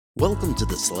Welcome to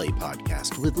the Slay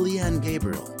Podcast with Leanne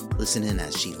Gabriel. Listen in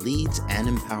as she leads and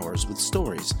empowers with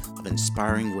stories of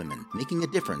inspiring women making a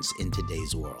difference in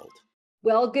today's world.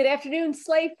 Well, good afternoon,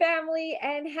 Slay family,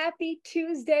 and happy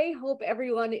Tuesday. Hope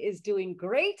everyone is doing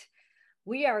great.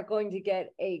 We are going to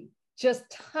get a just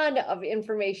ton of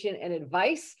information and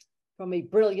advice from a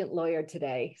brilliant lawyer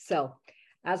today. So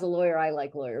as a lawyer, I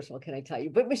like lawyers, what can I tell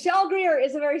you? But Michelle Greer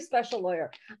is a very special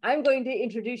lawyer. I'm going to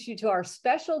introduce you to our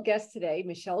special guest today,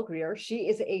 Michelle Greer. She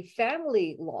is a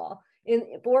family law,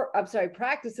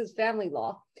 practices family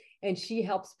law, and she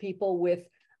helps people with,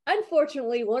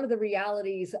 unfortunately, one of the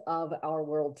realities of our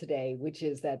world today, which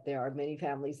is that there are many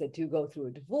families that do go through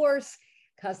a divorce,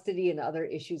 custody, and other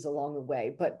issues along the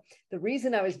way. But the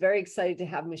reason I was very excited to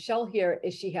have Michelle here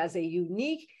is she has a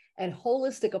unique and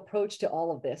holistic approach to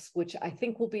all of this, which I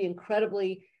think will be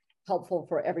incredibly helpful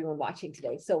for everyone watching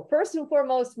today. So first and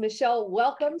foremost, Michelle,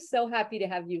 welcome. So happy to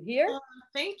have you here.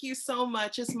 Thank you so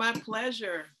much. It's my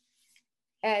pleasure.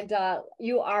 And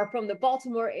you are from the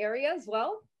Baltimore area as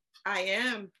well? I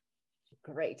am.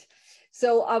 Great.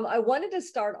 So I wanted to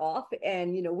start off,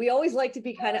 and we always like to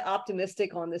be kind of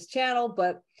optimistic on this channel,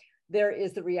 but there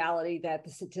is the reality that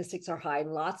the statistics are high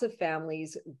and lots of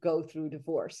families go through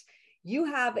divorce. You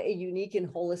have a unique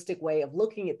and holistic way of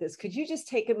looking at this. Could you just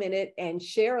take a minute and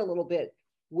share a little bit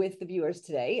with the viewers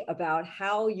today about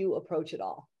how you approach it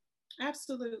all?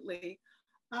 Absolutely.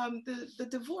 The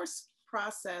divorce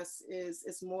process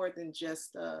is more than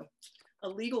just a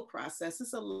legal process.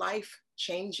 It's a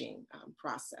life-changing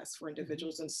process for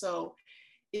individuals. And so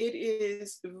it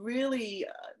is really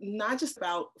not just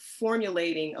about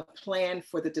formulating a plan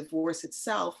for the divorce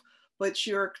itself, but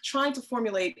you're trying to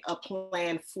formulate a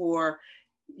plan for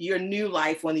your new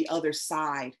life on the other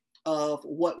side of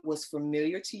what was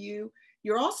familiar to you.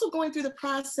 You're also going through the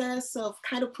process of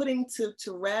kind of putting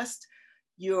to rest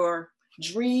your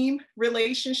dream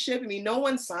relationship. I mean, no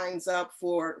one signs up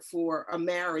for a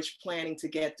marriage planning to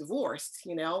get divorced,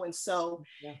 and so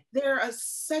there are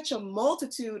such a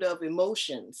multitude of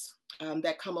emotions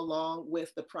that come along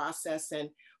with the process,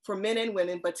 and for men and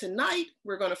women. But tonight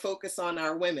we're going to focus on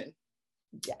our women.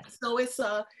 Yes. So it's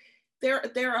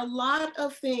there are a lot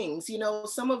of things,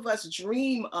 some of us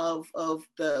dream of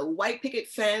the white picket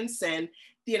fence and,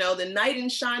 the knight in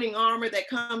shining armor that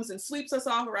comes and sweeps us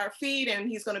off of our feet and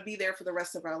he's going to be there for the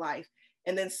rest of our life.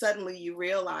 And then suddenly you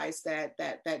realize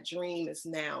that dream has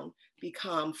now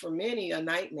become for many a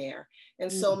nightmare.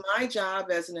 And so my job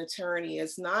as an attorney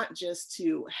is not just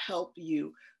to help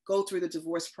you go through the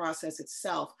divorce process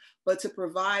itself, but to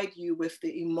provide you with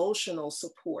the emotional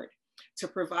support, to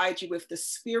provide you with the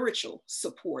spiritual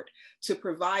support, to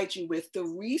provide you with the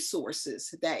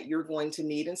resources that you're going to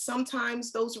need. And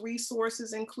sometimes those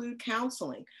resources include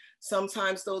counseling.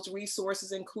 Sometimes those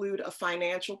resources include a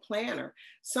financial planner.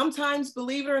 Sometimes,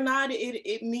 believe it or not,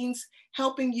 it means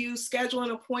helping you schedule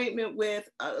an appointment with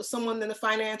someone in the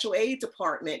financial aid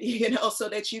department, so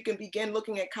that you can begin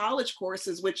looking at college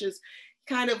courses, which is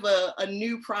kind of a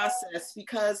new process,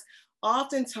 because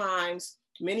oftentimes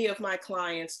many of my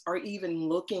clients are even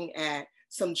looking at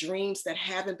some dreams that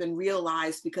haven't been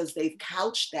realized because they've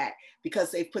couched that,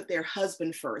 because they've put their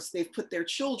husband first, they've put their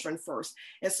children first.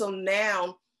 And so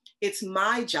now it's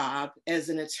my job as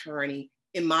an attorney,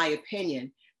 in my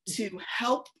opinion, to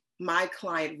help my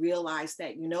client realize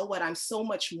that, I'm so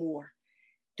much more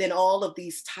than all of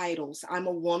these titles. I'm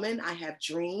a woman, I have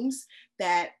dreams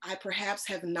that I perhaps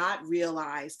have not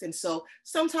realized. And so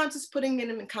sometimes it's putting them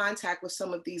in contact with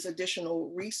some of these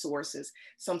additional resources.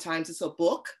 Sometimes it's a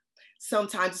book.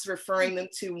 Sometimes it's referring them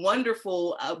to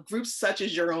wonderful groups such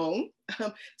as your own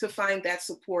to find that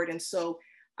support. And so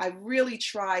I really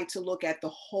try to look at the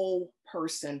whole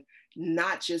person,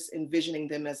 not just envisioning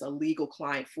them as a legal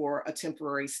client for a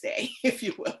temporary stay, if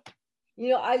you will.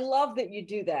 I love that you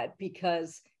do that,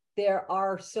 because there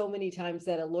are so many times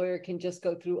that a lawyer can just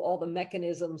go through all the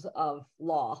mechanisms of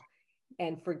law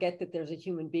and forget that there's a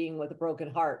human being with a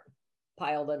broken heart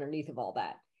piled underneath of all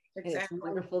that. Exactly. And it's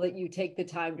wonderful that you take the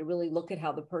time to really look at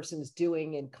how the person's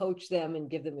doing and coach them and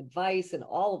give them advice and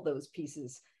all of those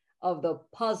pieces of the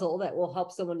puzzle that will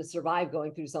help someone to survive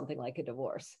going through something like a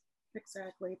divorce.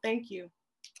 Exactly. Thank you.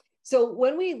 So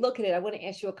when we look at it, I want to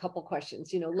ask you a couple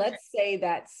questions. Let's say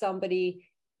that somebody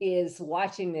is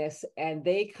watching this and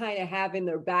they kind of have in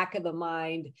their back of the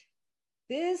mind,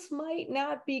 this might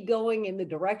not be going in the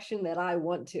direction that I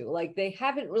want to. Like, they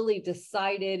haven't really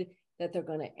decided that they're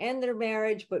going to end their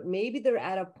marriage, but maybe they're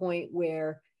at a point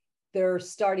where they're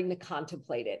starting to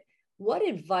contemplate it. What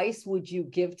advice would you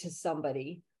give to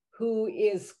somebody who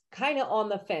is kind of on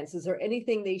the fence? Is there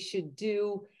anything they should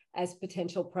do as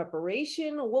potential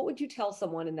preparation? What would you tell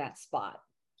someone in that spot?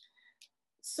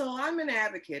 So I'm an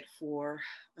advocate for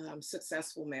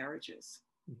successful marriages.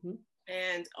 Mm-hmm.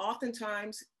 And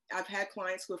oftentimes I've had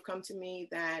clients who have come to me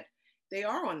that they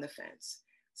are on the fence.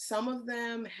 Some of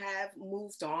them have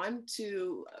moved on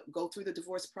to go through the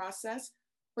divorce process,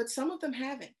 but some of them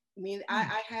haven't. I mean,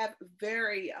 I have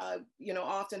very,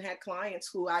 often had clients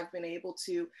who I've been able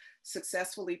to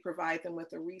successfully provide them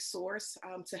with a resource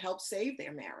to help save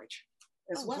their marriage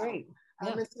as Oh, well. great.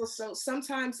 Yeah. And so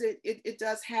sometimes it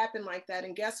does happen like that.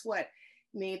 And guess what?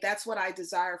 I mean, that's what I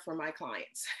desire for my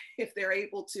clients, if they're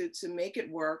able to make it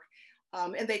work,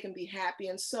 and they can be happy.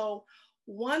 And so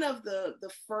one of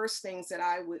the first things that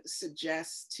I would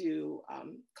suggest to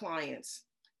clients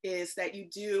is that you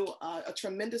do a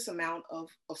tremendous amount of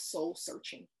soul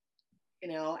searching,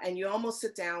 and you almost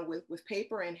sit down with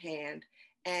paper in hand.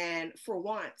 And for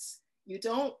once, you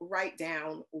don't write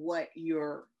down what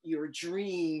your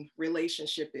dream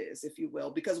relationship is, if you will,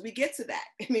 because we get to that.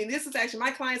 I mean, this is actually,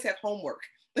 my clients have homework.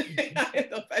 I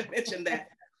don't know if I mentioned that,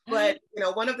 but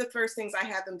one of the first things I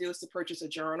have them do is to purchase a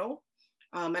journal.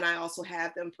 And I also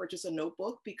have them purchase a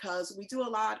notebook, because we do a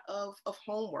lot of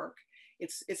homework.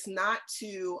 It's not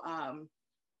to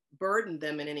burden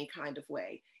them in any kind of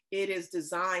way. It is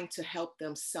designed to help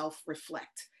them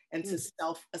self-reflect and to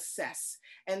self-assess.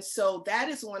 And so that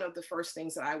is one of the first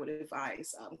things that I would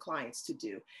advise clients to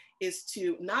do, is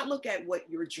to not look at what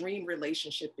your dream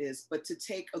relationship is, but to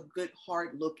take a good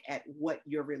hard look at what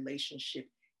your relationship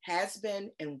has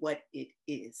been and what it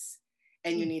is.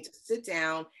 And you need to sit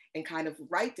down and kind of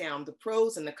write down the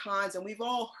pros and the cons. And we've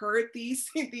all heard these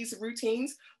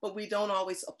routines, but we don't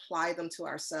always apply them to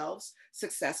ourselves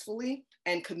successfully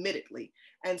and committedly.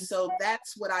 And so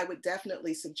that's what I would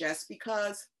definitely suggest,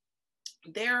 because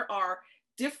there are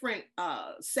different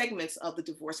segments of the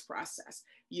divorce process.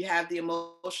 You have the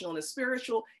emotional and the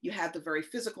spiritual, you have the very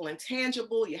physical and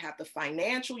tangible, you have the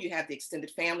financial, you have the extended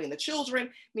family and the children.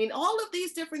 I mean, all of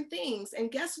these different things.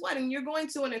 And guess what? And you're going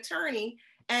to an attorney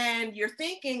and you're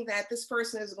thinking that this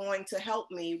person is going to help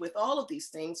me with all of these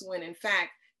things, when in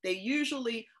fact, they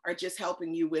usually are just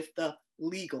helping you with the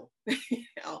legal.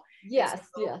 Yes,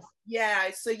 so, yes. Yeah,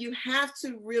 so you have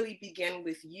to really begin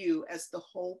with you as the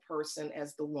whole person,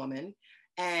 as the woman,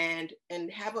 and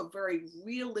have a very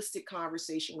realistic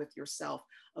conversation with yourself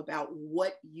about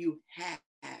what you have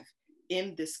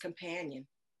in this companion.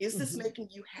 Is this making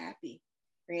you happy?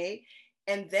 Right?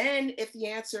 And then if the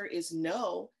answer is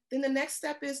no, then the next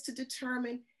step is to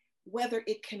determine whether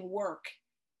it can work.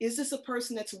 Is this a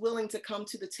person that's willing to come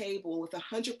to the table with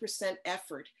 100%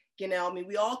 effort? I mean,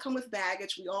 we all come with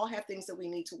baggage. We all have things that we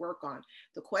need to work on.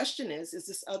 The question is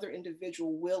this other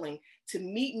individual willing to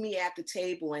meet me at the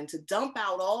table and to dump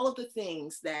out all of the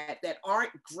things that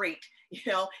aren't great,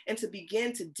 and to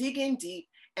begin to dig in deep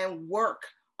and work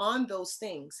on those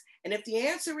things? And if the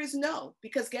answer is no,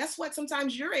 because guess what?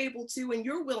 Sometimes you're able to and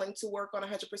you're willing to work on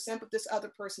 100%, but this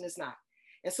other person is not.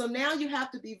 And so now you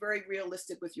have to be very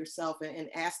realistic with yourself and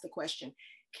ask the question,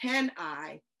 can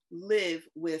I live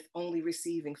with only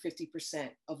receiving 50%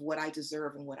 of what I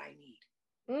deserve and what I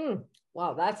need?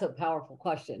 Wow, that's a powerful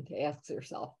question to ask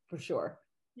yourself, for sure.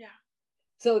 Yeah.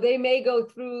 So they may go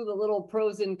through the little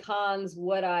pros and cons,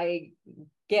 what I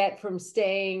get from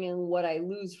staying and what I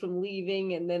lose from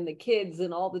leaving, and then the kids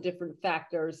and all the different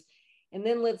factors. And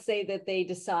then let's say that they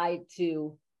decide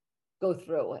to go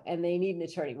through and they need an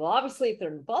attorney. Well, obviously, if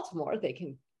they're in Baltimore, they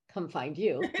can come find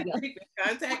you. You can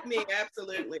contact me,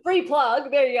 absolutely. Free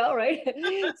plug, there you go, right?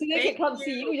 So they can come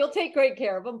see you. You'll take great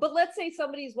care of them. But let's say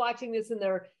somebody's watching this and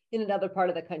they're in another part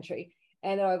of the country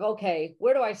and they're like, okay,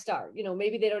 where do I start?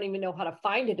 Maybe they don't even know how to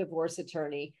find a divorce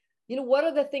attorney. What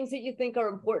are the things that you think are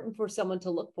important for someone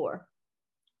to look for?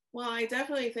 Well, I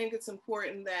definitely think it's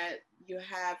important that you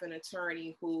have an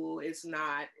attorney who is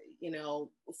not,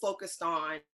 focused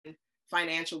on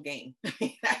financial gain.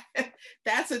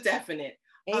 That's a definite.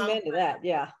 Amen to that.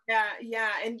 Yeah. Yeah.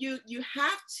 And you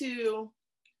have to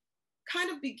kind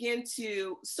of begin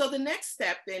to, so the next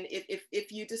step then,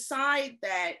 if you decide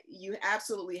that you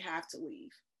absolutely have to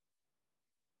leave,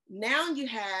 now you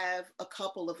have a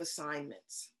couple of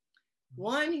assignments.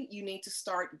 One, you need to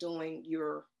start doing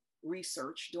your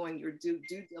research, doing your due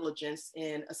diligence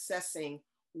in assessing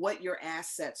what your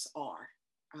assets are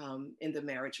in the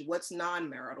marriage, what's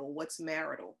non-marital, what's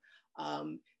marital.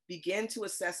 Begin to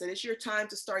assess it. It's your time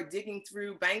to start digging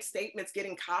through bank statements,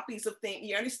 getting copies of things.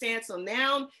 You understand? So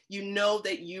now you know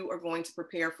that you are going to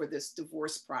prepare for this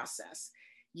divorce process.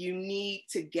 you need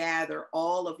to gather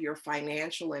all of your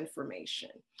financial information.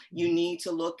 You need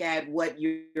to look at what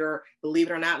your, believe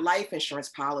it or not, life insurance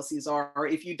policies are, or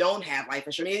if you don't have life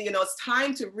insurance. You know, it's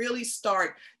time to really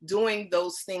start doing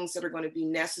those things that are going to be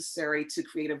necessary to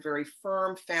create a very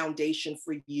firm foundation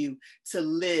for you to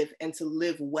live and to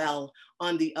live well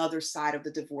on the other side of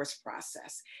the divorce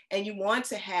process. And you want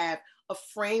to have a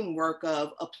framework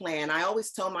of a plan. I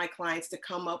always tell my clients to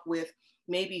come up with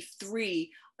maybe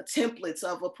 3 templates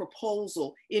of a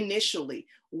proposal initially,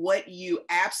 what you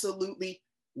absolutely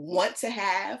want to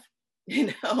have,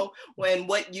 you know, when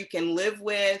what you can live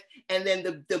with, and then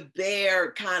the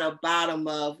bare kind of bottom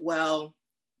of, well,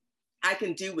 I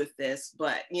can do with this,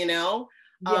 but you know,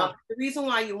 the reason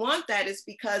why you want that is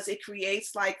because it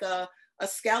creates like a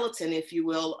skeleton, if you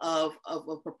will, of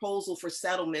a proposal for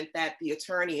settlement that the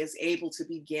attorney is able to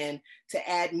begin to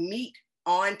add meat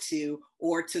onto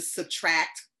or to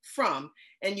subtract from.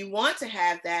 And you want to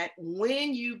have that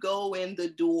when you go in the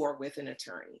door with an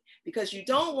attorney, because you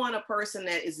don't want a person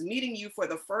that is meeting you for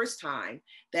the first time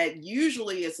that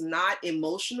usually is not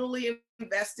emotionally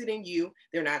invested in you.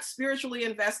 They're not spiritually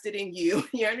invested in you.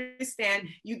 You understand?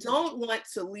 You don't want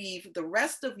to leave the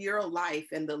rest of your life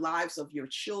and the lives of your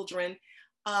children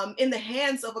in the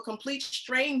hands of a complete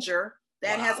stranger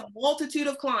that has a multitude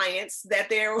of clients that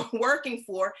they're working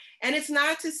for. And it's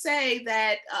not to say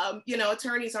that, you know,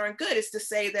 attorneys aren't good. It's to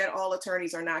say that all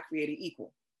attorneys are not created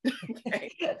equal. Okay.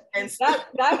 And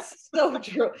that's so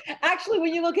true. Actually,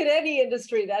 when you look at any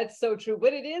industry, that's so true,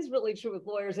 but it is really true with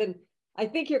lawyers. And I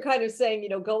think you're kind of saying, you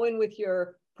know, go in with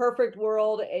your perfect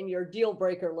world and your deal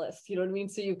breaker list, you know what I mean?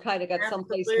 So you've kind of got some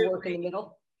place to work in the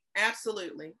middle.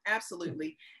 Absolutely.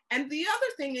 Absolutely. And the other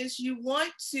thing is you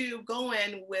want to go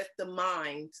in with the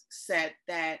mindset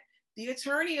that the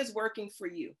attorney is working for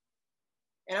you.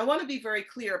 And I want to be very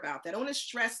clear about that. I want to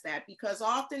stress that because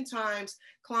oftentimes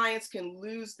clients can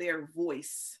lose their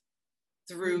voice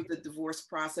through the divorce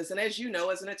process. And as you know,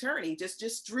 as an attorney,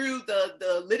 just through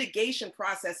the litigation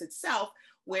process itself,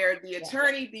 where the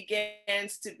attorney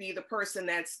begins to be the person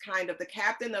that's kind of the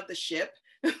captain of the ship,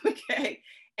 okay?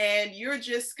 And you're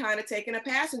just kind of taking a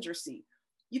passenger seat.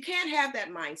 You can't have that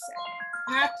mindset.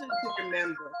 You have to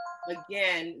remember,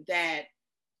 again, that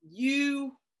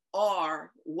you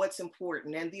are what's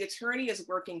important and the attorney is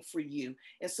working for you.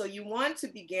 And so you want to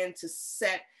begin to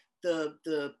set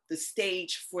the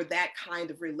stage for that kind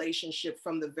of relationship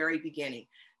from the very beginning.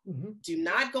 Mm-hmm. Do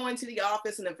not go into the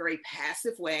office in a very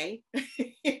passive way.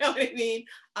 You know what I mean?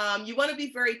 You want to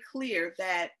be very clear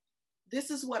that this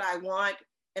is what I want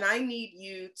and I need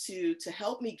you to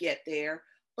help me get there.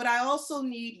 But I also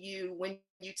need you, when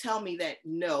you tell me that,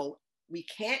 no, we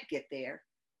can't get there,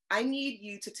 I need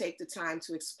you to take the time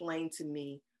to explain to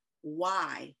me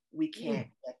why we can't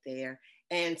get there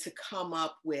and to come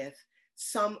up with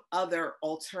some other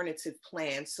alternative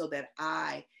plan so that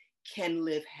I can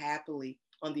live happily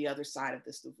on the other side of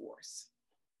this divorce.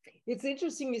 It's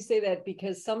interesting you say that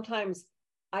because sometimes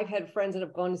I've had friends that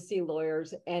have gone to see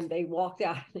lawyers and they walked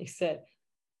out and they said,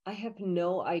 I have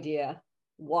no idea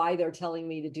why they're telling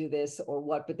me to do this or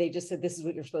what, but they just said, this is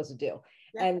what you're supposed to do.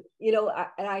 Yeah. And, you know,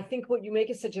 I think what you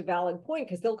make is such a valid point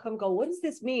because they'll come go, what does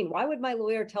this mean? Why would my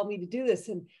lawyer tell me to do this?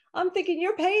 And I'm thinking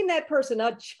you're paying that person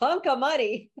a chunk of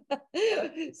money.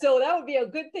 So that would be a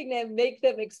good thing to make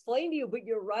them explain to you, but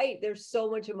you're right. There's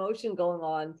so much emotion going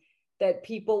on that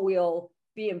people will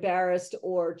be embarrassed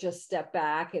or just step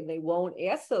back and they won't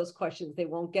ask those questions. They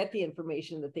won't get the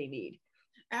information that they need.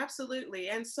 Absolutely.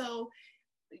 And so,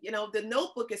 you know, the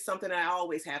notebook is something I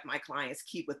always have my clients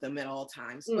keep with them at all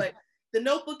times, but the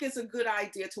notebook is a good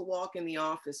idea to walk in the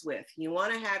office with. You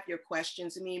want to have your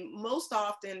questions. I mean, most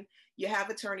often you have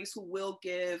attorneys who will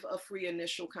give a free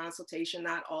initial consultation.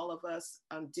 Not all of us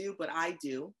do, but I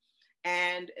do.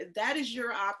 And that is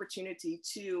your opportunity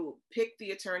to pick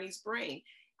the attorney's brain.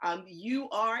 You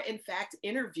are, in fact,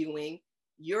 interviewing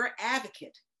your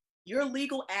advocate. Your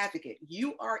legal advocate,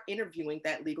 you are interviewing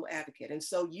that legal advocate. And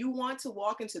so you want to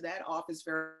walk into that office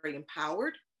very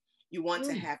empowered. You want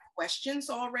to have questions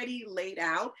already laid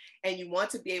out and you want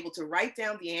to be able to write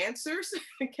down the answers,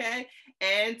 okay?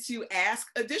 And to ask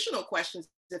additional questions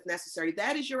if necessary.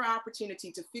 That is your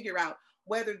opportunity to figure out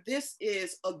whether this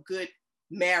is a good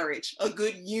marriage, a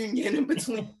good union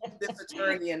between this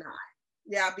attorney and I.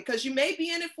 Yeah, because you may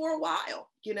be in it for a while.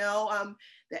 You know,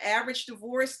 the average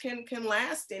divorce can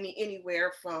last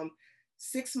anywhere from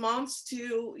 6 months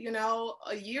to, you know,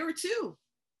 a year or two,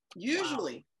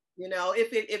 usually. Wow. You know, if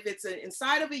it's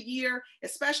inside of a year,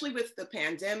 especially with the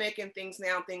pandemic and things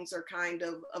now, things are kind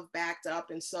of backed up.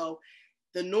 And so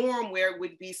The norm, where it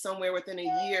would be somewhere within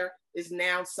a year, is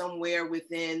now somewhere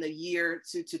within a year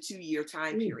to 2 year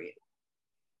time period.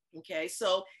 Okay,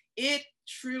 so it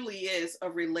truly is a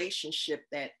relationship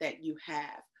that you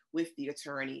have with the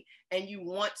attorney, and you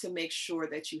want to make sure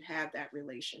that you have that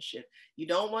relationship. You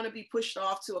don't want to be pushed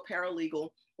off to a paralegal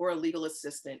or a legal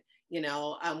assistant.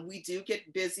 We do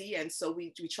get busy, and so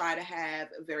we try to have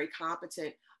a very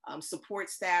competent support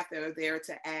staff that are there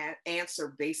to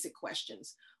answer basic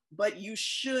questions. But you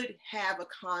should have a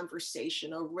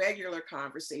conversation, a regular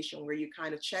conversation, where you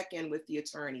kind of check in with the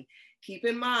attorney. Keep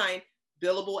in mind,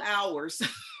 billable hours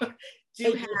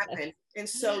do happen. And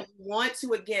so you want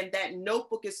to, again, that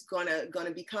notebook is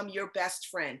gonna become your best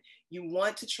friend. You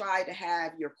want to try to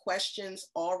have your questions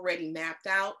already mapped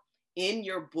out in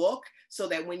your book, so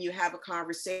that when you have a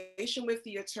conversation with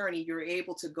the attorney, you're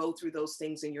able to go through those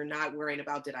things and you're not worrying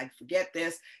about, did I forget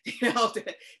this? Did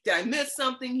I miss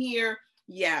something here?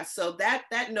 Yeah, so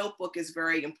that notebook is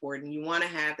very important. You want to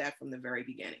have that from the very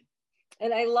beginning.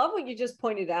 And I love what you just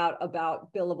pointed out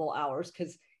about billable hours,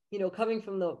 because, coming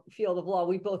from the field of law,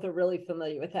 we both are really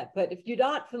familiar with that. But if you're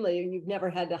not familiar, you've never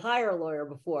had to hire a lawyer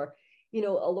before, a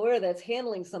lawyer that's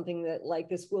handling something that like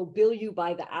this will bill you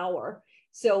by the hour.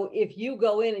 So if you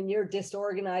go in and you're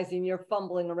disorganized and you're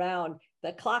fumbling around,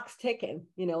 the clock's ticking,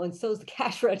 and so's the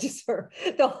cash register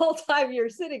the whole time you're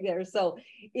sitting there. So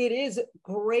it is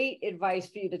great advice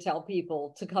for you to tell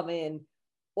people to come in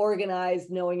organized,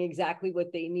 knowing exactly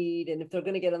what they need. And if they're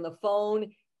going to get on the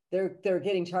phone, they're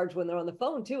getting charged when they're on the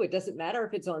phone too. It doesn't matter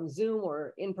if it's on Zoom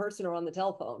or in person or on the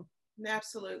telephone.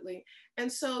 Absolutely.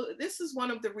 And so this is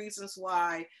one of the reasons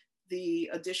why the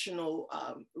additional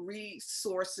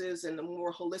resources and the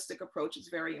more holistic approach is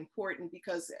very important,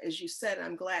 because, as you said,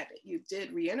 I'm glad that you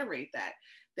did reiterate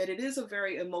that it is a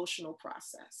very emotional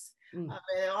process. And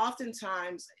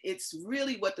oftentimes it's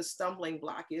really what the stumbling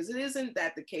block is. It isn't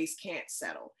that the case can't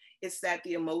settle. It's that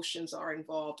the emotions are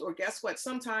involved. Or guess what?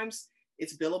 Sometimes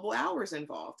it's billable hours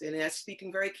involved. And that's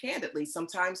speaking very candidly.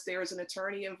 Sometimes there's an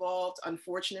attorney involved,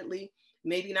 unfortunately,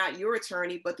 maybe not your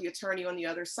attorney, but the attorney on the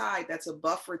other side that's a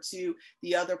buffer to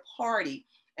the other party.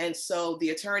 And so the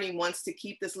attorney wants to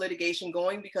keep this litigation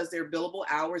going because there are billable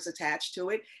hours attached to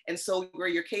it. And so where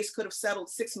your case could have settled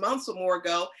 6 months or more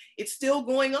ago, it's still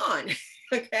going on.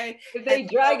 Okay. If they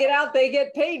drag it out, they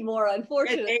get paid more,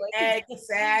 unfortunately.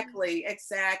 Exactly.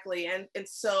 And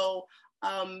so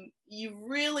you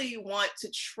really want to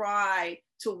try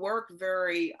to work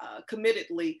very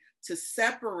committedly to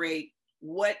separate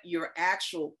what your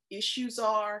actual issues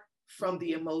are from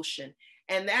the emotion.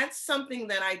 And that's something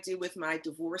that I do with my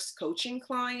divorce coaching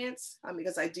clients,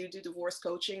 because I do divorce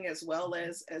coaching as well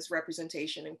as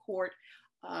representation in court.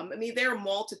 There are a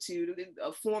multitude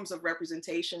of forms of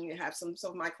representation. You have some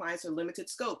of my clients are limited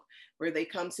scope, where they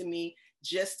come to me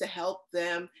just to help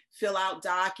them fill out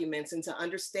documents and to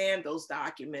understand those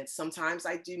documents. Sometimes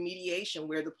I do mediation,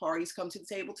 where the parties come to the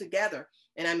table together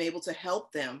and I'm able to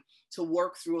help them to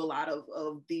work through a lot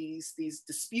of these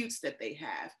disputes that they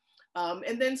have.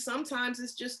 And then sometimes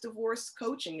it's just divorce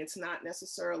coaching. It's not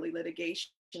necessarily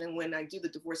litigation. And when I do the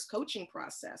divorce coaching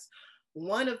process,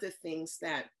 one of the things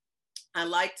that I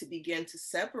like to begin to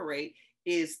separate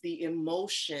is the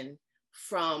emotion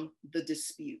from the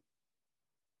dispute.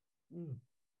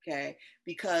 Okay,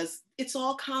 because it's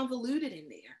all convoluted in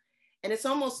there. And it's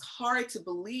almost hard to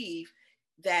believe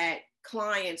that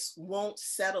clients won't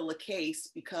settle a case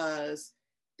because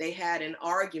they had an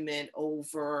argument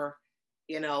over,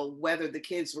 whether the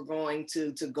kids were going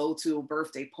to go to a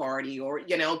birthday party or,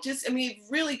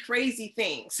 really crazy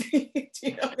things,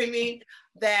 you know what I mean,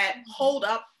 that hold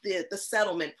up the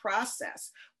settlement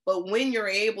process. But when you're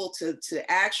able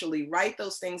to actually write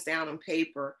those things down on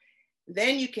paper,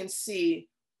 then you can see,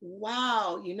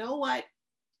 wow, you know what?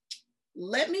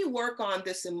 Let me work on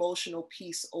this emotional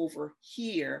piece over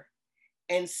here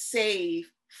and save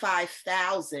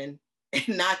 $5,000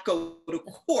 and not go to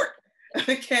court.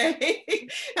 Okay,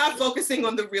 not focusing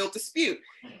on the real dispute.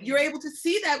 You're able to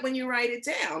see that when you write it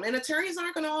down, and attorneys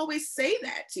aren't going to always say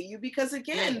that to you because,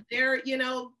 again,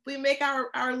 we make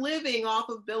our living off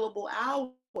of billable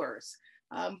hours.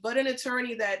 But an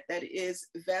attorney that is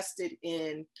vested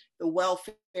in the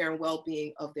welfare and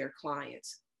well-being of their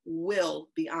clients will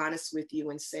be honest with you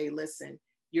and say, listen,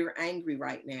 you're angry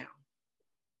right now.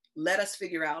 Let us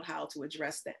figure out how to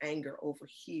address the anger over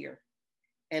here.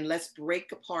 And let's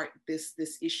break apart this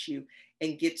issue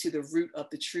and get to the root of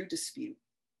the true dispute.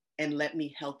 And let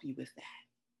me help you with that.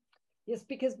 Yes,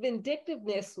 because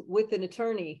vindictiveness with an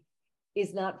attorney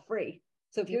is not free.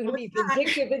 So if you're going to be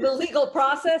vindictive in the legal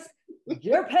process,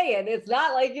 you're paying. It's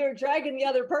not like you're dragging the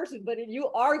other person, but you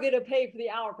are going to pay for the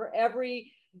hour for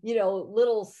every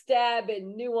little stab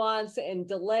and nuance and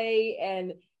delay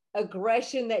and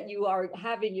aggression that you are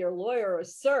having your lawyer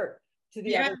assert to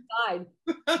the other side.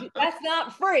 That's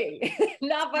not free.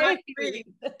 Not by any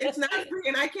means. It's not free.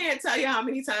 And I can't tell you how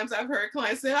many times I've heard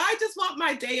clients say, I just want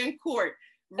my day in court.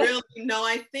 Really? No,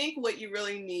 I think what you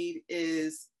really need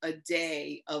is a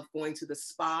day of going to the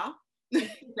spa,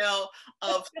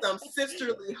 of some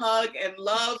sisterly hug and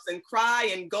loves and cry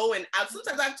and going out.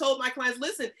 Sometimes I've told my clients,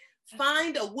 listen,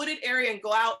 find a wooded area and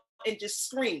go out and just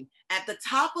scream at the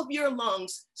top of your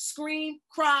lungs, scream,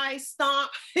 cry, stomp,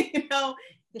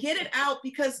 get it out,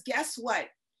 because guess what?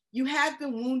 You have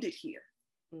been wounded here.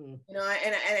 And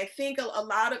I think a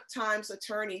lot of times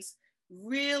attorneys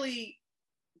really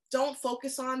don't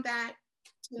focus on that,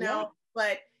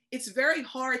 but it's very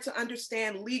hard to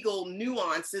understand legal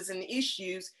nuances and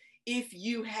issues if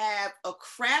you have a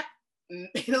crap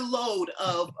load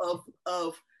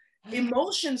of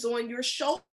emotions on your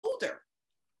shoulder,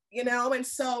 and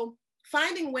so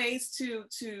finding ways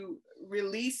to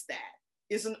release that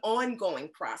is an ongoing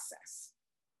process.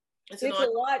 It's a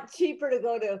lot cheaper to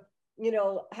go to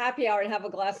happy hour and have a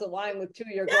glass of wine with two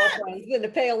of your girlfriends than to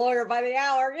pay a lawyer by the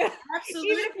hour.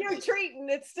 Absolutely. Even if you're treating,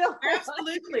 it's still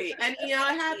absolutely. And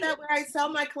I have that where I tell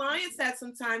my clients that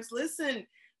sometimes, listen,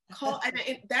 call,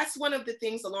 and that's one of the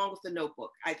things along with the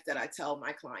notebook that I tell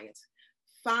my clients.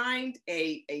 Find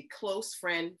a close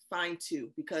friend, find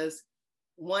two, because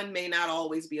one may not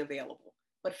always be available,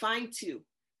 but find two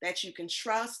that you can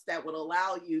trust, that will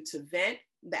allow you to vent,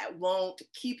 that won't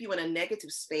keep you in a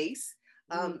negative space.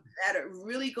 That are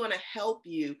really going to help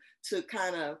you to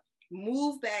kind of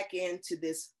move back into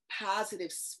this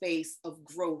positive space of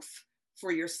growth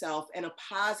for yourself and a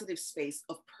positive space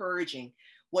of purging.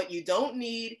 What you don't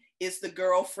need is the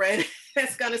girlfriend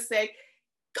that's going to say,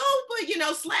 go, but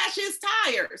slash his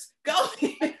tires. Go,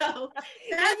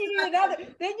 Then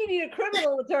you need a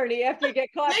criminal attorney after you get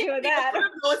caught doing that.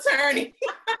 Criminal attorney.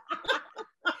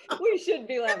 We shouldn't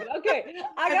be laughing. Okay,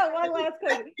 I got one last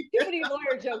question. Too many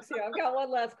lawyer jokes here. I've got one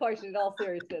last question in all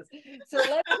seriousness. So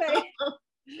let's say,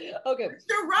 okay.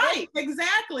 You're right,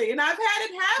 exactly. And I've had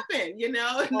it happen, and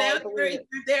now you're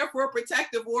there for a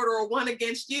protective order or one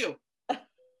against you.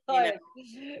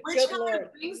 Which kind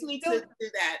of brings me to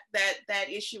that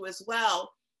issue as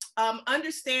well.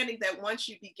 Understanding that once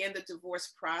you begin the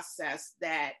divorce process,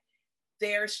 that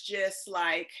there's just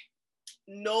like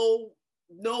no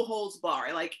holds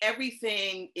bar, like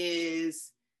everything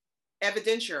is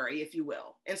evidentiary, if you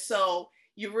will. And so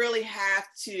you really have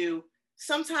to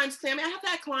sometimes claim. I have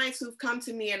had clients who've come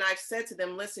to me and I've said to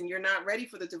them, listen, you're not ready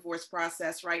for the divorce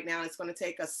process right now. It's going to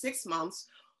take us 6 months,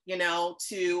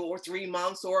 2 or 3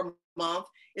 months or a month.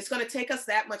 It's going to take us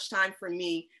that much time for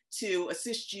me to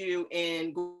assist you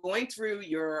in going through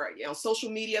your social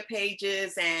media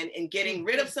pages and getting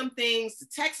rid of some things, the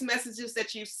text messages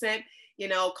that you've sent,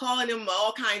 calling them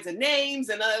all kinds of names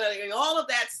and all of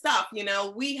that stuff.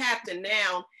 We have to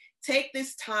now take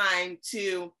this time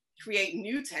to create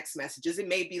new text messages. It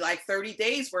may be like 30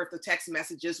 days worth of text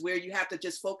messages where you have to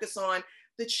just focus on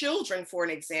the children, for an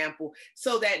example,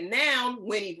 so that now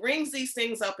when he brings these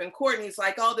things up in court and he's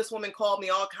like, oh, this woman called me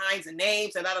all kinds of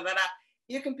names and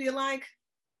you can be like,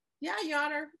 yeah, Your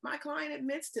Honor, my client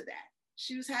admits to that.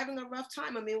 She was having a rough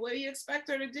time. I mean, what do you expect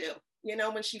her to do?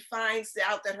 When she finds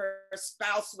out that her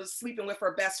spouse was sleeping with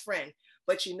her best friend.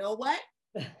 But you know what?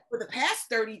 For the past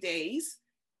 30 days,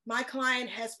 my client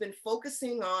has been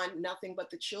focusing on nothing but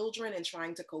the children and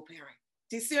trying to co-parent.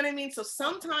 Do you see what I mean? So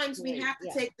sometimes we have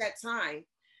to take that time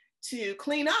to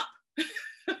clean up.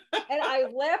 And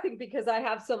I'm laughing because I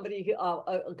have somebody,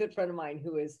 a good friend of mine,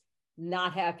 who is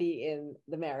not happy in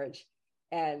the marriage.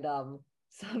 And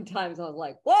sometimes I was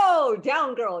like, whoa,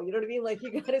 down girl. You know what I mean? Like,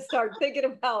 you got to start thinking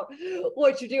about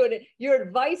what you're doing. Your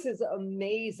advice is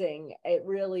amazing. It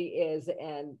really is.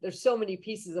 And there's so many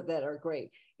pieces of that are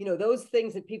great. Those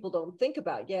things that people don't think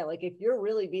about. Yeah. Like if you're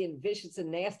really being vicious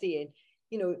and nasty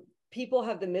and, people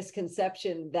have the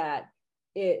misconception that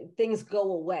things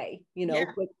go away,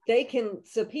 but they can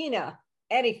subpoena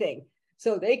anything.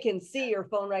 So they can see your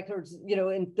phone records,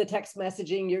 in the text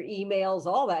messaging, your emails,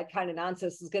 all that kind of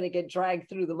nonsense is going to get dragged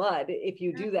through the mud if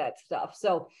you do that stuff.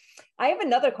 So I have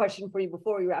another question for you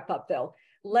before we wrap up, though.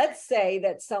 Let's say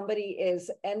that somebody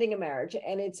is ending a marriage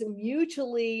and it's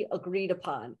mutually agreed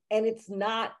upon and it's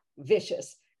not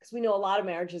vicious, because we know a lot of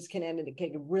marriages can end and it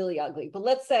can get really ugly. But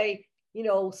let's say,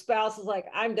 spouse is like,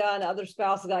 I'm done. Other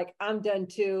spouse is like, I'm done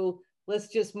too. Let's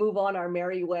just move on our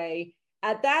merry way.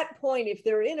 At that point, if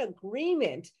they're in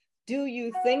agreement, do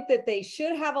you think that they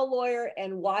should have a lawyer,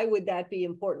 and why would that be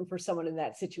important for someone in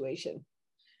that situation?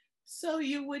 So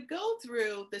you would go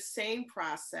through the same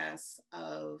process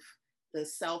of the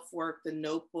self-work, the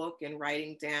notebook, and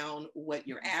writing down what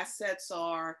your assets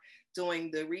are,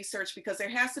 doing the research, because there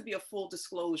has to be a full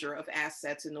disclosure of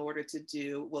assets in order to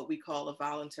do what we call a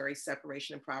voluntary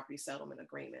separation and property settlement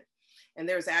agreement. And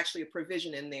there's actually a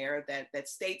provision in there that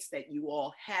states that you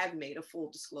all have made a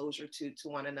full disclosure to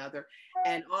one another.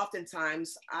 And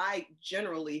oftentimes I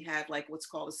generally have like what's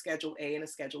called a Schedule A and a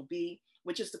Schedule B,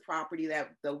 which is the property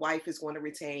that the wife is going to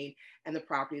retain and the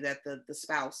property that the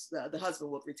spouse, the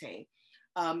husband will retain.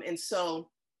 And so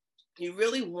you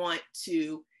really want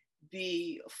to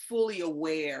be fully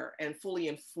aware and fully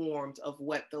informed of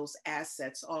what those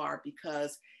assets are,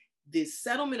 because the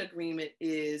settlement agreement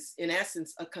is in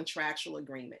essence a contractual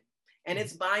agreement, and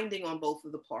it's binding on both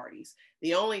of the parties.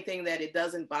 The only thing that it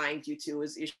doesn't bind you to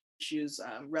is issues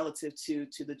relative to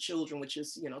the children, which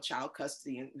is, child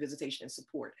custody and visitation and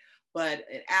support. But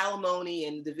alimony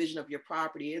and division of your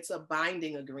property, it's a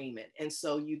binding agreement. And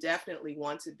so you definitely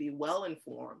want to be well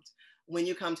informed when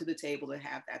you come to the table to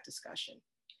have that discussion.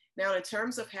 Now, in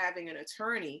terms of having an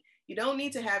attorney, you don't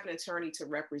need to have an attorney to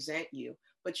represent you,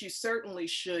 but you certainly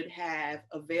should have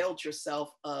availed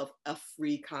yourself of a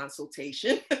free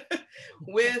consultation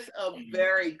with a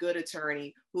very good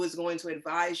attorney who is going to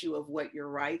advise you of what your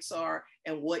rights are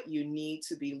and what you need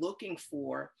to be looking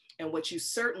for and what you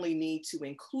certainly need to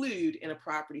include in a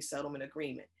property settlement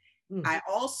agreement. Mm-hmm. I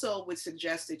also would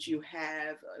suggest that you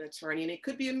have an attorney, and it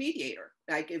could be a mediator.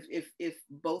 Like if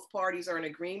both parties are in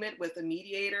agreement with a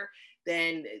mediator,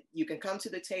 then you can come to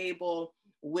the table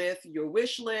with your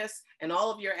wish list and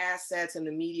all of your assets, and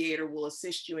the mediator will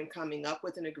assist you in coming up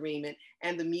with an agreement,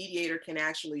 and the mediator can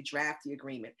actually draft the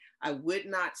agreement. I would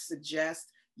not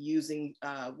suggest using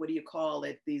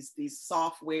these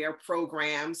software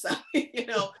programs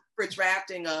for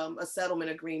drafting a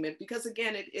settlement agreement, because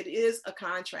again, it is a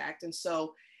contract. And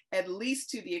so at least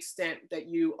to the extent that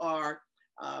you are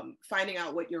finding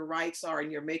out what your rights are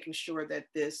and you're making sure that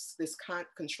this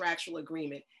contractual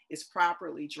agreement is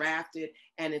properly drafted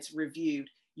and it's reviewed,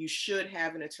 you should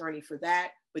have an attorney for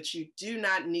that, but you do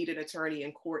not need an attorney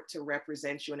in court to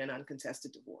represent you in an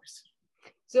uncontested divorce.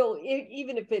 So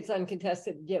even if it's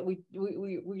uncontested, yet we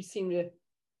seem to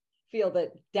feel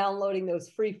that downloading those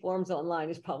free forms online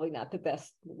is probably not the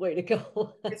best way to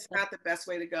go. It's not the best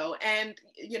way to go. And,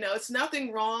 it's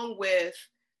nothing wrong with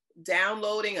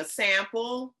downloading a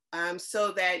sample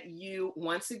so that you,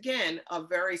 once again, are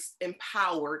very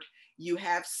empowered. You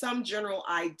have some general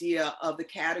idea of the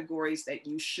categories that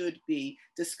you should be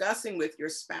discussing with your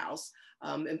spouse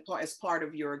as part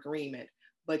of your agreement.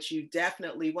 But you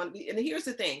definitely want to be, and here's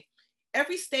the thing,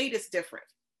 every state is different.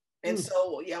 And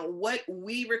so, what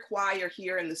we require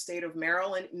here in the state of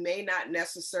Maryland may not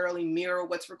necessarily mirror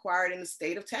what's required in the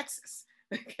state of Texas.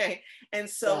 Okay. And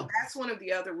so that's one of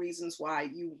the other reasons why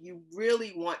you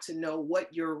really want to know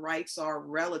what your rights are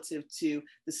relative to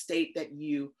the state that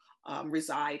you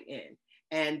reside in.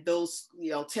 And those,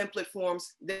 template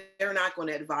forms, they're not going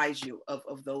to advise you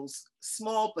of those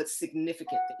small but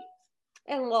significant things.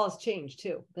 And laws change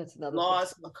too. That's another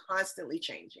laws are constantly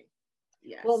changing.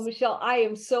 Yes. Well, Michelle, I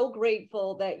am so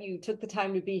grateful that you took the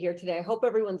time to be here today. I hope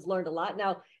everyone's learned a lot.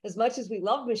 Now, as much as we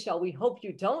love Michelle, we hope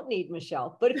you don't need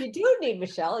Michelle. But if you do need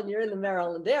Michelle and you're in the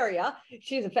Maryland area,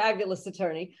 she's a fabulous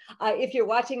attorney. If you're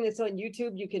watching this on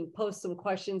YouTube, you can post some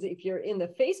questions. If you're in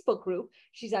the Facebook group,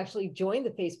 she's actually joined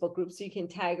the Facebook group, so you can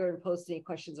tag her and post any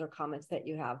questions or comments that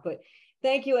you have. But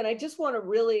thank you. And I just want to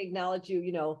really acknowledge you,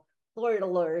 lawyer to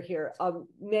lawyer here.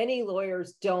 Many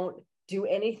lawyers don't do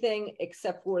anything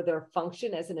except for their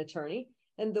function as an attorney.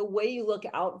 And the way you look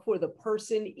out for the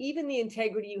person, even the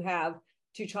integrity you have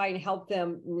to try and help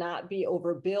them not be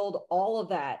overbilled, all of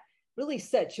that really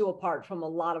sets you apart from a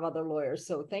lot of other lawyers.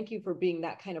 So thank you for being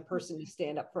that kind of person to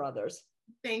stand up for others.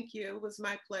 Thank you. It was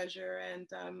my pleasure. And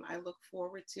I look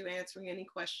forward to answering any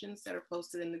questions that are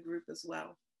posted in the group as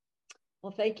well.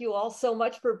 Well, thank you all so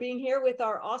much for being here with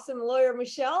our awesome lawyer,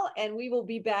 Michelle, and we will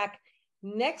be back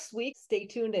next week. Stay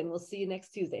tuned and we'll see you next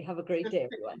Tuesday. Have a great day,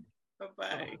 everyone.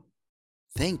 Bye-bye.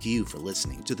 Thank you for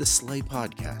listening to the Slay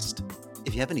Podcast.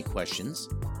 If you have any questions,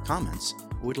 comments,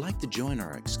 or would like to join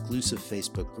our exclusive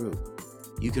Facebook group,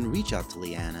 you can reach out to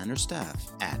Leanne and her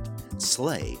staff at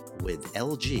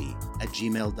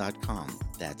slaywithlg@gmail.com.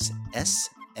 That's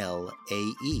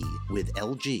SLAE with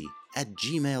LG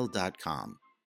 @gmail.com.